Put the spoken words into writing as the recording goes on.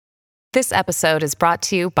This episode is brought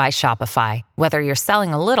to you by Shopify. Whether you're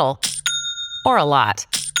selling a little or a lot,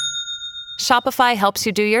 Shopify helps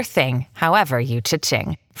you do your thing, however you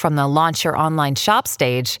cha-ching. From the launch your online shop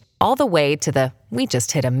stage, all the way to the we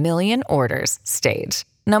just hit 1 million orders stage.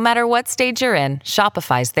 No matter what stage you're in,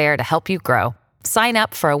 Shopify's there to help you grow. Sign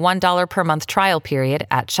up for a $1 per month trial period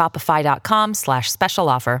at shopify.com/special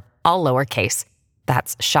offer, all lowercase.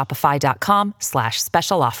 That's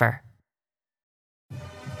shopify.com/special offer.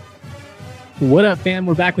 What up, fam?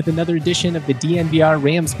 We're back with another edition of the DNVR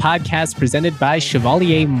Rams podcast presented by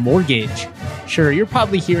Chevalier Mortgage. Sure, you're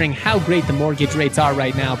probably hearing how great the mortgage rates are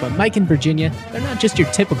right now, but Mike and Virginia, they're not just your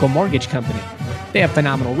typical mortgage company. They have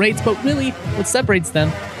phenomenal rates, but really, what separates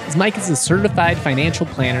them is Mike is a certified financial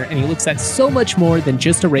planner, and he looks at so much more than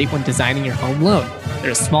just a rate when designing your home loan.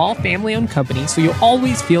 They're a small, family-owned company, so you'll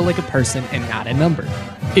always feel like a person and not a number.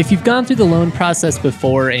 If you've gone through the loan process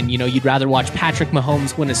before and you'd rather watch Patrick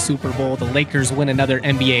Mahomes win a Super Bowl, the Lakers win another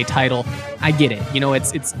NBA title, I get it.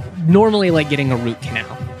 It's normally like getting a root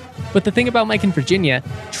canal. But the thing about Mike and Virginia,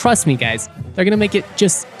 trust me guys, they're going to make it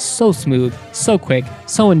just so smooth, so quick,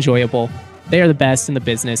 so enjoyable. They are the best in the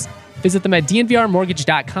business. Visit them at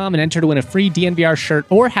dnvrmortgage.com and enter to win a free DNVR shirt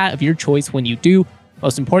or hat of your choice when you do.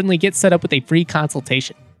 Most importantly, get set up with a free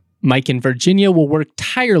consultation. Mike and Virginia will work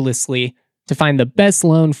tirelessly to find the best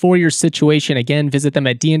loan for your situation. Again, visit them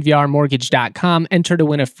at dnvrmortgage.com. Enter to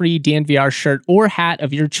win a free DNVR shirt or hat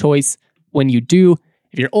of your choice when you do.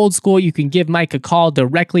 If you're old school, you can give Mike a call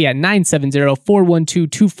directly at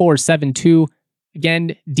 970-412-2472.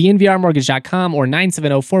 Again, dnvrmortgage.com or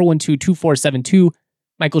 970-412-2472.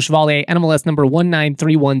 Michael Chevalier, NMLS number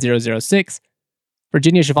 1931006.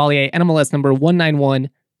 Virginia Chevalier, NMLS number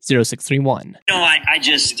 1910631.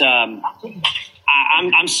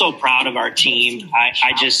 I'm so proud of our team.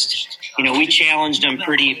 I just, we challenged them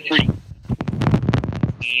pretty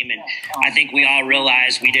game, and I think we all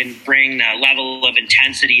realized we didn't bring the level of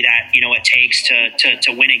intensity that it takes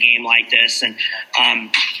to win a game like this. And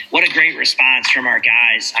what a great response from our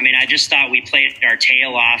guys. I mean, I just thought we played our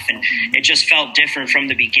tail off, and it just felt different from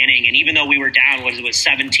the beginning. And even though we were down, it was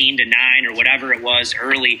 17-9 or whatever it was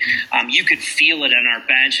early, you could feel it on our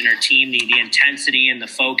bench and our team, the intensity and the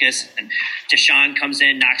focus. And Deshaun comes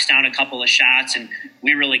in, knocks down a couple of shots, and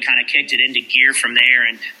we really kind of kicked it into gear from there.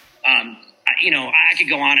 And I could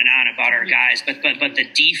go on and on about our guys, but the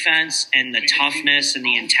defense and the toughness and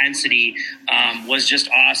the intensity was just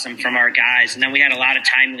awesome from our guys. And then we had a lot of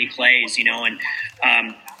timely plays, and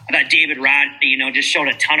I thought David Roddy, just showed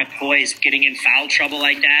a ton of poise getting in foul trouble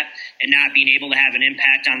like that and not being able to have an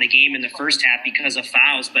impact on the game in the first half because of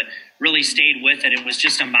fouls, but really stayed with it. It was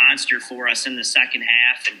just a monster for us in the second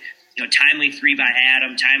half. And timely three by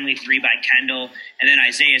Adam, timely three by Kendall, and then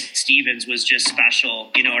Isaiah Stevens was just special,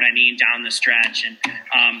 down the stretch. And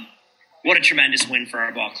what a tremendous win for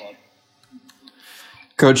our ball club.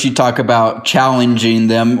 Coach, you talk about challenging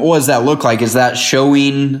them. What does that look like? Is that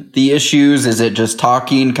showing the issues? Is it just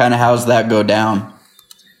talking? Kind of how's that go down?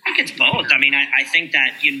 I think it's both. I mean, I think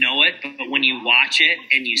that but when you watch it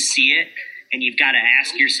and you see it, and you've got to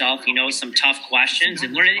ask yourself, some tough questions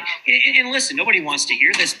and learn it. And listen, nobody wants to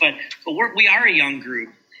hear this, but we are a young group,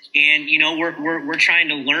 and we're trying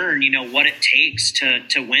to learn, what it takes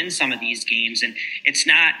to win some of these games. And it's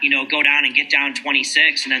not, go down and get down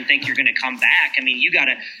 26 and then think you're going to come back. I mean, you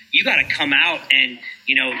gotta come out and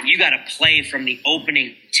you gotta play from the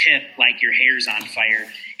opening tip like your hair's on fire.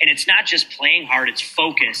 And it's not just playing hard, it's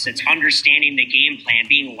focus. It's understanding the game plan,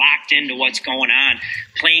 being locked into what's going on,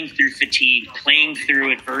 playing through fatigue, playing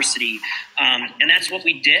through adversity. And that's what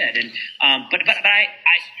we did. And but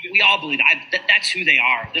we all believe that's who they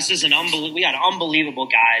are. This is we got unbelievable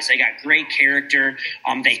guys. They got great character.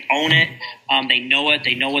 They own it. They know it.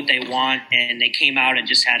 They know what they want. And they came out and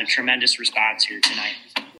just had a tremendous response here tonight.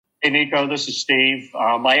 Hey, Nico, this is Steve.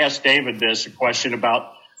 I asked David a question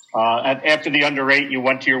about after the under 8, you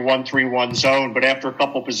went to your 1-3-1 zone, but after a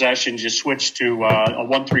couple possessions, you switched to a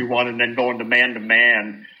 1-3-1 and then going to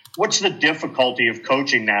man-to-man. What's the difficulty of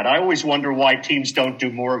coaching that? I always wonder why teams don't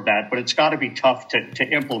do more of that, but it's got to be tough to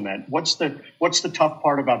implement. What's the tough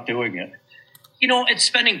part about doing it? It's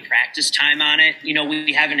spending practice time on it.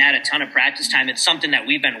 We haven't had a ton of practice time. It's something that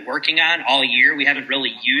we've been working on all year. We haven't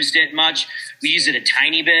really used it much. We used it a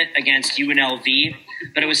tiny bit against UNLV,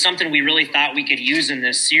 but it was something we really thought we could use in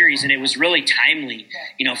this series, and it was really timely,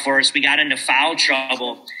 for us. We got into foul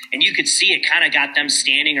trouble, and you could see it kind of got them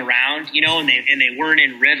standing around, and they weren't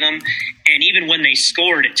in rhythm. And even when they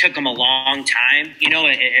scored, it took them a long time.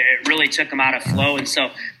 It really took them out of flow. And so,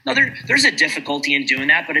 no, there's a difficulty in doing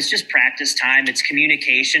that, but it's just practice time. It's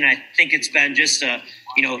communication. I think it's been just a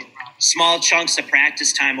small chunks of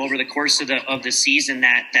practice time over the course of the season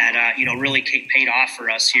that really paid off for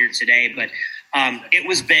us here today. But it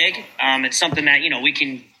was big. It's something that, we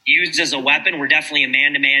can use as a weapon. We're definitely a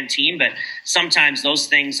man-to-man team, but sometimes those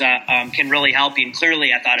things can really help you. And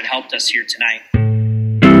clearly I thought it helped us here tonight.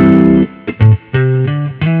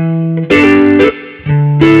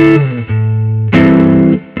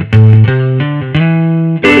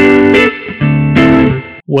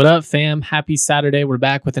 What up, fam? Happy Saturday. We're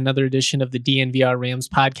back with another edition of the DNVR Rams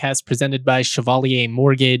podcast presented by Chevalier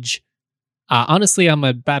Mortgage. Honestly, I'm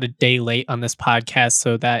about a day late on this podcast,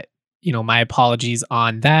 so that, my apologies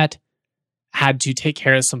on that. Had to take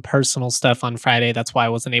care of some personal stuff on Friday. That's why I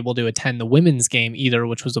wasn't able to attend the women's game either,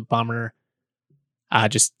 which was a bummer.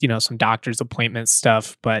 Just, some doctor's appointment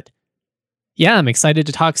stuff. But yeah, I'm excited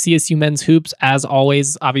to talk CSU men's hoops. As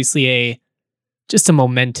always, obviously just a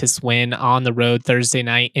momentous win on the road Thursday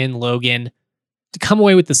night in Logan to come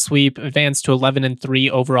away with the sweep, advance to 11-3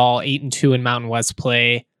 overall, 8-2 in Mountain West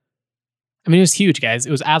play. I mean, it was huge, guys.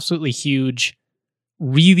 It was absolutely huge.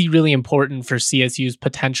 Really, really important for CSU's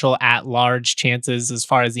potential at-large chances as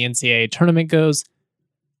far as the NCAA tournament goes.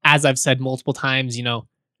 As I've said multiple times,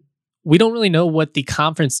 we don't really know what the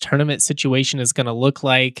conference tournament situation is going to look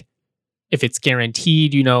like. If it's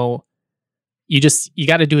guaranteed, you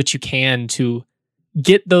got to do what you can to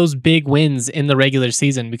get those big wins in the regular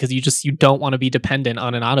season, because you don't want to be dependent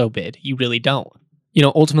on an auto bid. You really don't.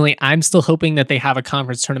 Ultimately, I'm still hoping that they have a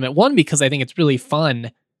conference tournament. One, because I think it's really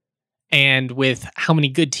fun. And with how many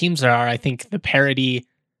good teams there are, I think the parity,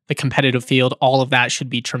 the competitive field, all of that should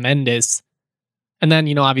be tremendous. And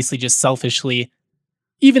then, obviously just selfishly,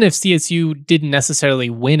 even if CSU didn't necessarily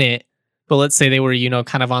win it, but let's say they were,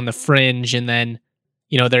 kind of on the fringe, and then,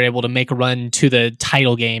 they're able to make a run to the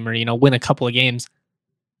title game or, win a couple of games.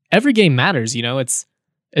 Every game matters, it's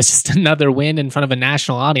just another win in front of a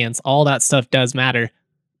national audience. All that stuff does matter.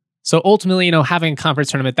 So ultimately, having a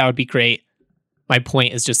conference tournament, that would be great. My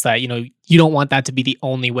point is just that, you don't want that to be the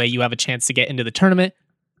only way you have a chance to get into the tournament.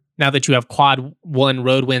 Now that you have quad one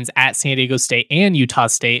road wins at San Diego State and Utah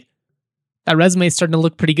State, that resume is starting to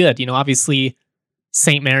look pretty good. Obviously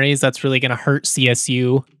St. Mary's, that's really going to hurt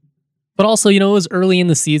CSU. But also, it was early in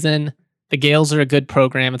the season. The Gales are a good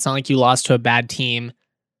program. It's not like you lost to a bad team.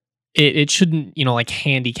 It shouldn't,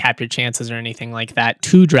 handicap your chances or anything like that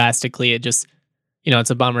too drastically. It just, it's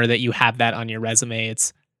a bummer that you have that on your resume.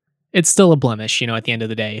 It's still a blemish, at the end of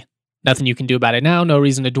the day. Nothing you can do about it now. No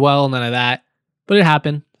reason to dwell, none of that. But it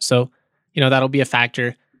happened. So, that'll be a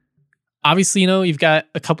factor. Obviously, you've got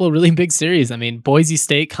a couple of really big series. I mean, Boise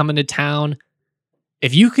State coming to town.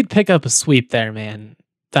 If you could pick up a sweep there, man,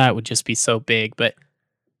 that would just be so big. But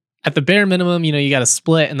at the bare minimum, you got a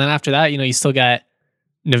split. And then after that, you still got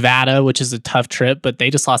Nevada, which is a tough trip, but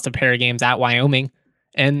they just lost a pair of games at Wyoming.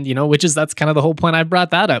 And, that's kind of the whole point I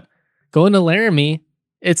brought that up. Going to Laramie,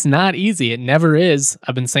 it's not easy. It never is.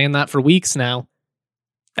 I've been saying that for weeks now.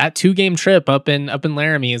 That 2-game trip up in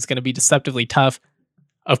Laramie is going to be deceptively tough.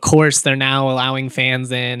 Of course, they're now allowing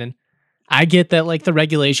fans in, and I get that the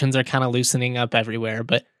regulations are kind of loosening up everywhere,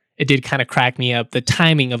 but it did kind of crack me up. The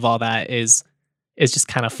timing of all that is just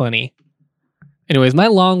kind of funny. Anyways, my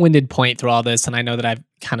long-winded point through all this, and I know that I've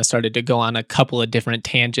kind of started to go on a couple of different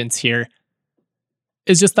tangents here,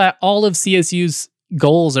 is just that all of CSU's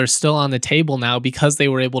goals are still on the table now because they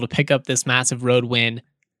were able to pick up this massive road win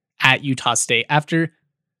at Utah State after,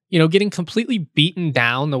 getting completely beaten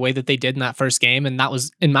down the way that they did in that first game. And that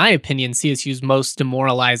was, in my opinion, CSU's most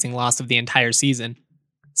demoralizing loss of the entire season,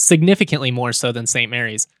 significantly more so than St.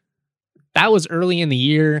 Mary's. That was early in the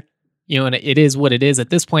year. And it is what it is. At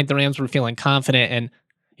this point, the Rams were feeling confident, and,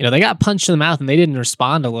 they got punched in the mouth and they didn't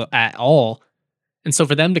respond at all. And so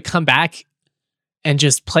for them to come back and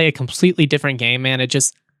just play a completely different game, man,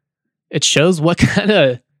 it shows what kind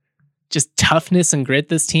of just toughness and grit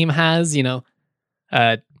this team has.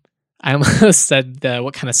 I almost said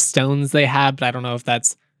what kind of stones they have, but I don't know if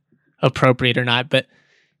that's appropriate or not. But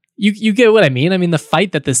you get what I mean. I mean, the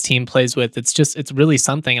fight that this team plays with, it's really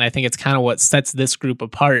something. And I think it's kind of what sets this group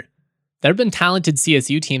apart. There have been talented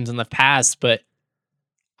CSU teams in the past, but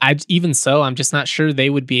I'm just not sure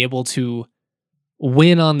they would be able to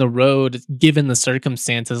win on the road given the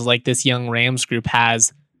circumstances like this young Rams group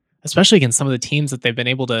has, especially against some of the teams that they've been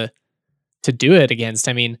able to do it against.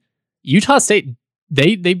 I mean, Utah State,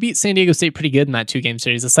 they beat San Diego State pretty good in that 2-game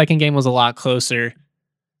series. The second game was a lot closer,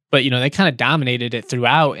 but they kind of dominated it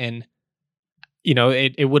throughout, and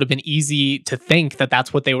it would have been easy to think that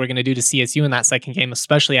that's what they were going to do to CSU in that second game,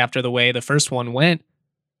 especially after the way the first one went.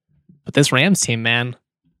 But this Rams team, man,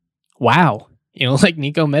 wow.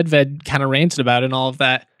 Nico Medved kind of ranted about it and all of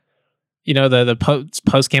that. the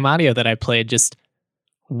post-game audio that I played, just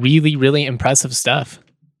really, really impressive stuff.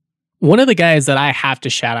 One of the guys that I have to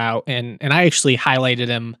shout out, and I actually highlighted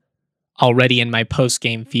him already in my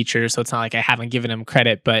post-game feature, so it's not like I haven't given him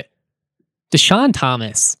credit, but Deshaun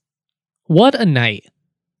Thomas, what a night.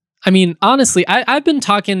 I mean, honestly, I've been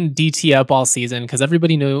talking DT up all season because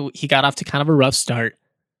everybody knew he got off to kind of a rough start.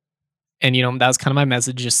 And, that was kind of my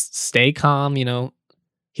message. Just stay calm.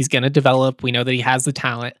 He's going to develop. We know that he has the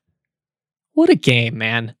talent. What a game,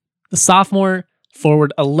 man. The sophomore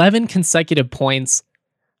forward, 11 consecutive points.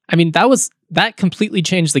 I mean, that completely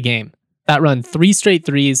changed the game. That run, 3 straight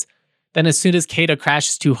threes. Then as soon as Keita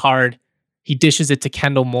crashes too hard, he dishes it to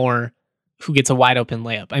Kendall Moore, who gets a wide open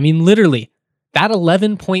layup. I mean, literally, that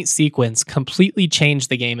 11-point sequence completely changed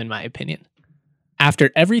the game, in my opinion.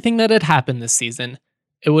 After everything that had happened this season,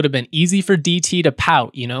 it would have been easy for DT to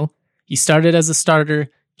pout, He started as a starter,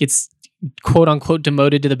 gets quote-unquote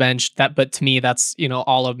demoted to the bench. But to me, that's,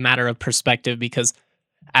 all a matter of perspective because,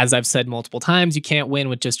 as I've said multiple times, you can't win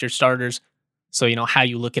with just your starters. So, how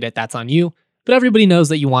you look at it, that's on you. But everybody knows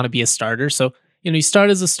that you want to be a starter. So, you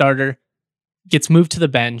start as a starter, gets moved to the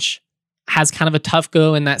bench, has kind of a tough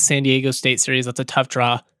go in that San Diego State series. That's a tough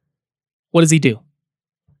draw. What does he do?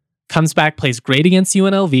 Comes back, plays great against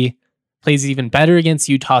UNLV, plays even better against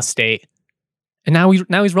Utah State, and now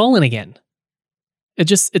he's rolling again.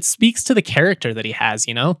 It speaks to the character that he has,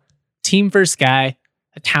 Team first guy,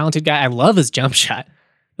 a talented guy. I love his jump shot.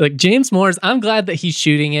 Like James Moore's, I'm glad that he's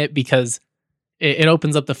shooting it because it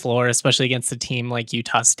opens up the floor, especially against a team like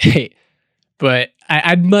Utah State. But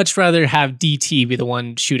I'd much rather have DT be the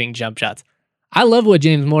one shooting jump shots. I love what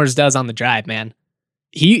James Moore's does on the drive, man.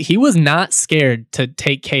 He was not scared to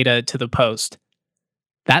take Keita to the post.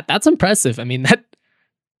 That's impressive. I mean,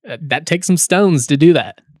 that takes some stones to do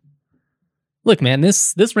that. Look, man,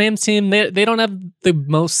 this Rams team, they don't have the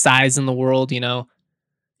most size in the world, In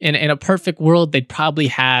a perfect world, they'd probably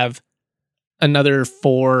have another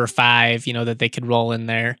 4 or 5, that they could roll in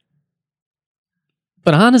there.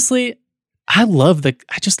 But honestly, I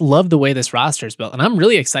just love the way this roster is built. And I'm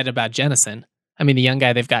really excited about Jennison. I mean, the young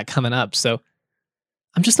guy they've got coming up. So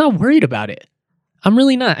I'm just not worried about it. I'm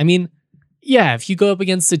really not. I mean, yeah, if you go up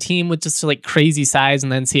against a team with just like crazy size in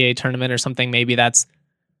the NCAA tournament or something, maybe that's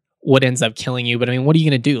what ends up killing you. But I mean, what are you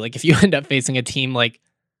going to do? Like if you end up facing a team like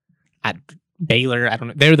at Baylor, I don't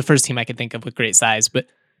know. They're the first team I could think of with great size. But,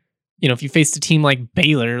 if you faced a team like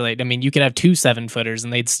Baylor, you could have 2 7-footers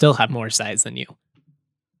and they'd still have more size than you.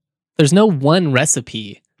 There's no one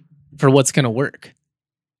recipe for what's going to work.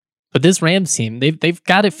 But this Rams team, they've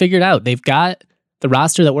got it figured out. They've got the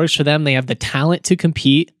roster that works for them. They have the talent to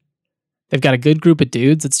compete. They've got a good group of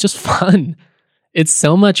dudes. It's just fun. It's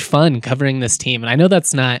so much fun covering this team. And I know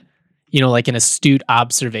that's not, like an astute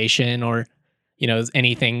observation or,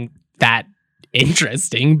 anything that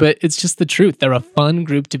interesting, but it's just the truth. They're a fun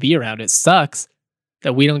group to be around. It sucks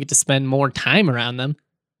that we don't get to spend more time around them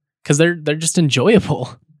because they're just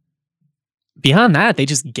enjoyable. Beyond that, they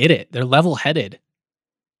just get it. They're level-headed.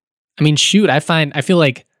 I mean, shoot, I feel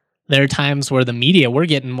like there are times where the media, we're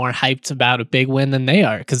getting more hyped about a big win than they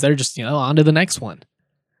are because they're just, on to the next one.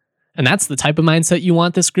 And that's the type of mindset you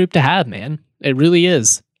want this group to have, man. It really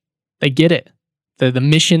is. They get it. The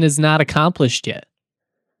mission is not accomplished yet.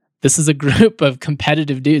 This is a group of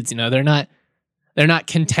competitive dudes. They're not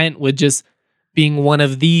content with just being one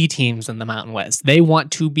of the teams in the Mountain West. They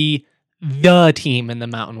want to be the team in the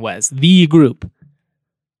Mountain West, the group.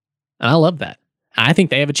 And I love that. I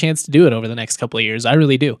think they have a chance to do it over the next couple of years. I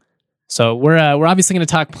really do. So we're obviously going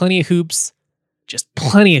to talk plenty of hoops, just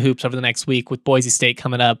plenty of hoops over the next week with Boise State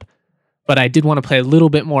coming up. But I did want to play a little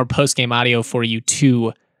bit more post-game audio for you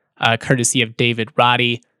too, courtesy of David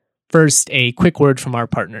Roddy. First, a quick word from our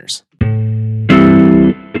partners.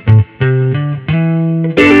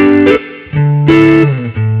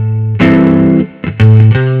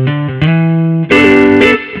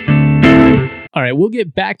 All right, we'll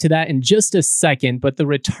get back to that in just a second, but the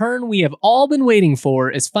return we have all been waiting for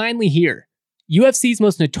is finally here. UFC's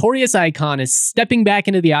most notorious icon is stepping back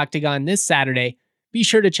into the octagon this Saturday. Be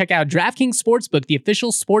sure to check out DraftKings Sportsbook, the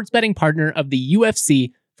official sports betting partner of the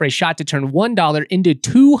UFC, for a shot to turn $1 into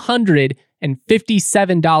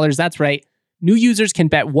 $257. That's right. New users can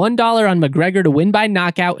bet $1 on McGregor to win by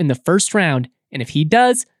knockout in the first round, and if he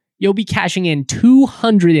does, you'll be cashing in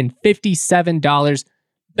 $257.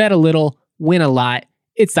 Bet a little, win a lot.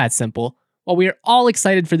 It's that simple. While we are all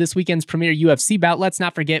excited for this weekend's premier UFC bout, let's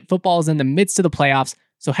not forget football is in the midst of the playoffs,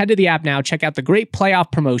 so head to the app now, check out the great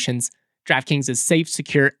playoff promotions. DraftKings is safe,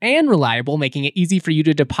 secure, and reliable, making it easy for you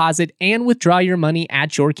to deposit and withdraw your money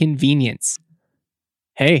at your convenience.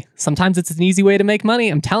 Hey, sometimes it's an easy way to make money.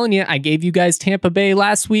 I'm telling you, I gave you guys Tampa Bay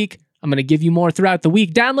last week. I'm going to give you more throughout the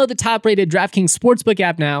week. Download the top-rated DraftKings Sportsbook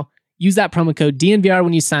app now. Use that promo code DNVR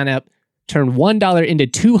when you sign up. Turn $1 into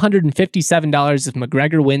 $257 if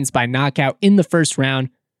McGregor wins by knockout in the first round.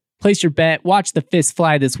 Place your bet. Watch the fist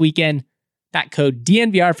fly this weekend. That code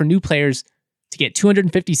DNVR for new players to get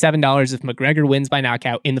 $257 if McGregor wins by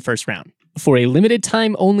knockout in the first round. For a limited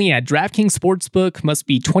time only at DraftKings Sportsbook. Must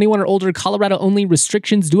be 21 or older. Colorado only.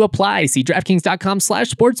 Restrictions do apply. See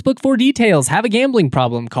DraftKings.com/sportsbook for details. Have a gambling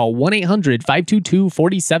problem? Call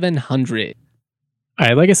 1-800-522-4700. All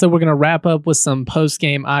right, like I said, we're going to wrap up with some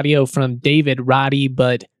post-game audio from David Roddy.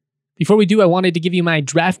 But before we do, I wanted to give you my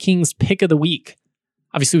DraftKings pick of the week.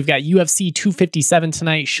 Obviously, we've got UFC 257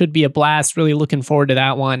 tonight. Should be a blast. Really looking forward to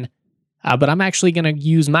that one. But I'm actually going to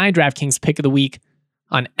use my DraftKings pick of the week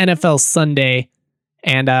on NFL Sunday.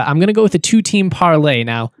 And I'm going to go with a two-team parlay.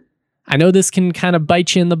 Now, I know this can kind of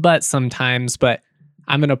bite you in the butt sometimes, but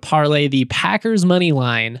I'm going to parlay the Packers money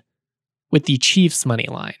line with the Chiefs money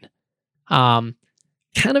line.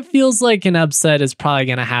 Kind of feels like an upset is probably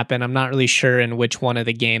going to happen. I'm not really sure in which one of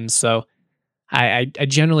the games. So I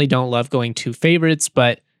generally don't love going two favorites,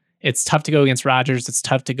 but it's tough to go against Rodgers. It's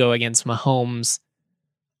tough to go against Mahomes.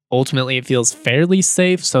 Ultimately, it feels fairly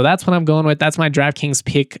safe. So that's what I'm going with. That's my DraftKings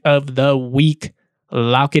pick of the week.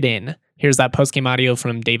 Lock it in. Here's that postgame audio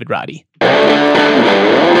from David Roddy. I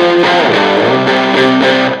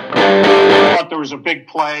thought there was a big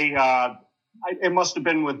play. It must have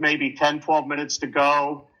been with maybe 10, 12 minutes to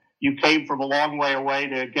go. You came from a long way away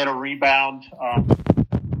to get a rebound. I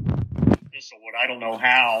don't know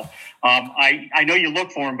how. I know you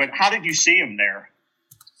look for him, but how did you see him there?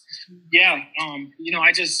 Yeah,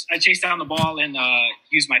 I chased down the ball and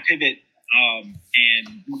used my pivot, and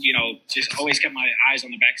just always kept my eyes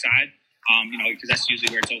on the backside, because that's usually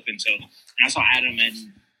where it's open. So and I saw Adam, and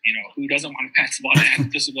who doesn't want to pass the ball to Adam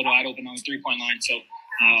just a little wide open on the 3-point line. So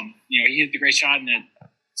he hit the great shot, and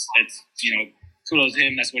that's kudos to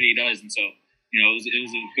him. That's what he does, and so it was a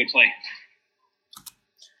good play.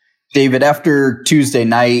 David, after Tuesday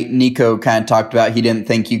night, Nico kind of talked about he didn't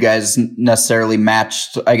think you guys necessarily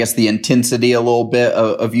matched, I guess, the intensity a little bit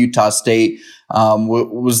of Utah State.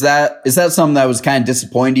 Is that something that was kind of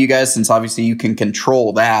disappointing to you guys, since obviously you can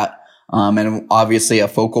control that, and obviously a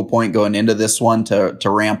focal point going into this one to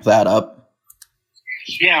ramp that up?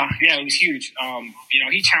 Yeah, it was huge.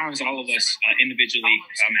 He challenged all of us individually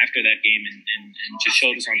after that game and just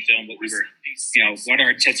showed us on film what we were, what our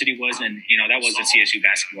intensity was, and that wasn't CSU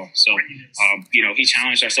basketball. So, he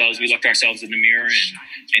challenged ourselves. We looked ourselves in the mirror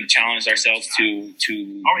and challenged ourselves to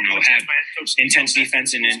have intense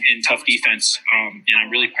defense and tough defense. And I'm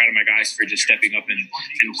really proud of my guys for just stepping up and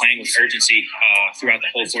playing with urgency throughout the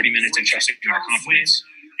whole 40 minutes and trusting in our confidence.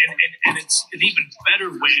 And it's an even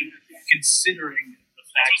better way, considering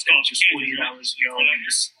fact that just 48 hours ago, and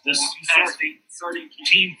this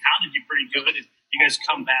team pounded you pretty good, and you guys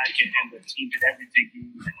come back and the team did everything you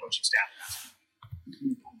and the coaching staff.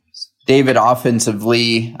 David,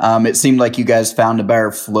 offensively, it seemed like you guys found a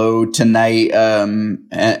better flow tonight.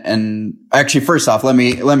 And actually, first off, let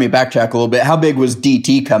me backtrack a little bit. How big was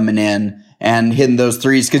DT coming in and hitting those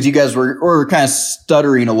threes? Because you guys were kind of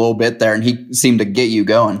stuttering a little bit there, and he seemed to get you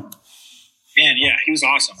going. Man, yeah, he was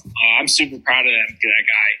awesome. I'm super proud of that guy.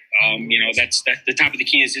 That's the top of the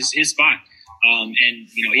key is his spot. And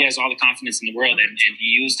he has all the confidence in the world, and he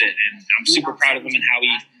used it. And I'm super proud of him and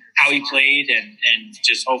how he played, and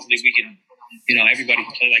just hopefully we can, everybody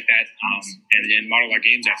can play like that, and model our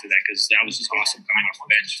games after that, because that was just awesome coming off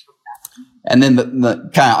the bench. And then the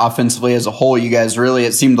kind of offensively as a whole, you guys really,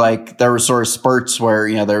 it seemed like there were sort of spurts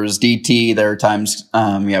where, there was DT, there were times,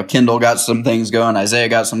 Kendall got some things going, Isaiah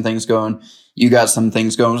got some things going, you got some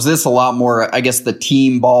things going. Was this a lot more, I guess, the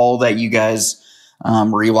team ball that you guys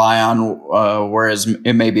rely on, whereas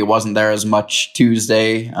it maybe wasn't there as much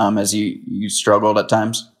Tuesday as you struggled at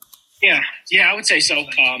times? Yeah, I would say so.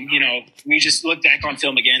 We just looked back on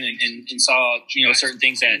film again and saw, certain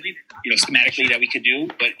things that, schematically that we could do,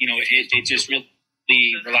 but, it just really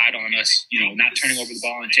relied on us, not turning over the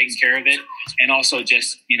ball and taking care of it, and also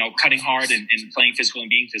just, cutting hard and playing physical and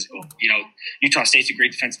being physical. Utah State's a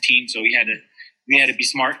great defensive team, so we had to be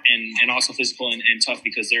smart and also physical and tough,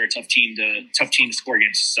 because they're a tough team to score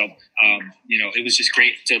against. So, it was just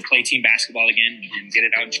great to play team basketball again and get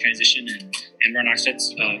it out in transition and run our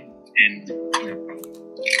sets. And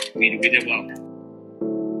we did well.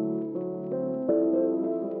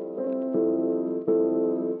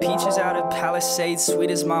 Peaches out of Palisades,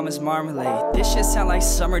 sweet as mama's marmalade. This shit sound like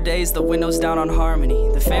summer days, the windows down on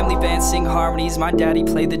Harmony. The family band sing harmonies, my daddy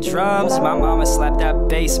played the drums. My mama slapped that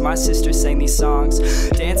bass, my sister sang these songs.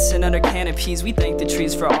 Dancing under canopies, we thank the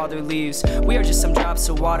trees for all their leaves. We are just some drops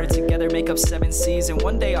of water, together make up 7 seas. And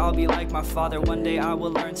one day I'll be like my father, one day I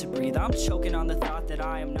will learn to breathe. I'm choking on the thought that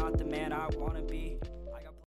I am not the man I wanna be.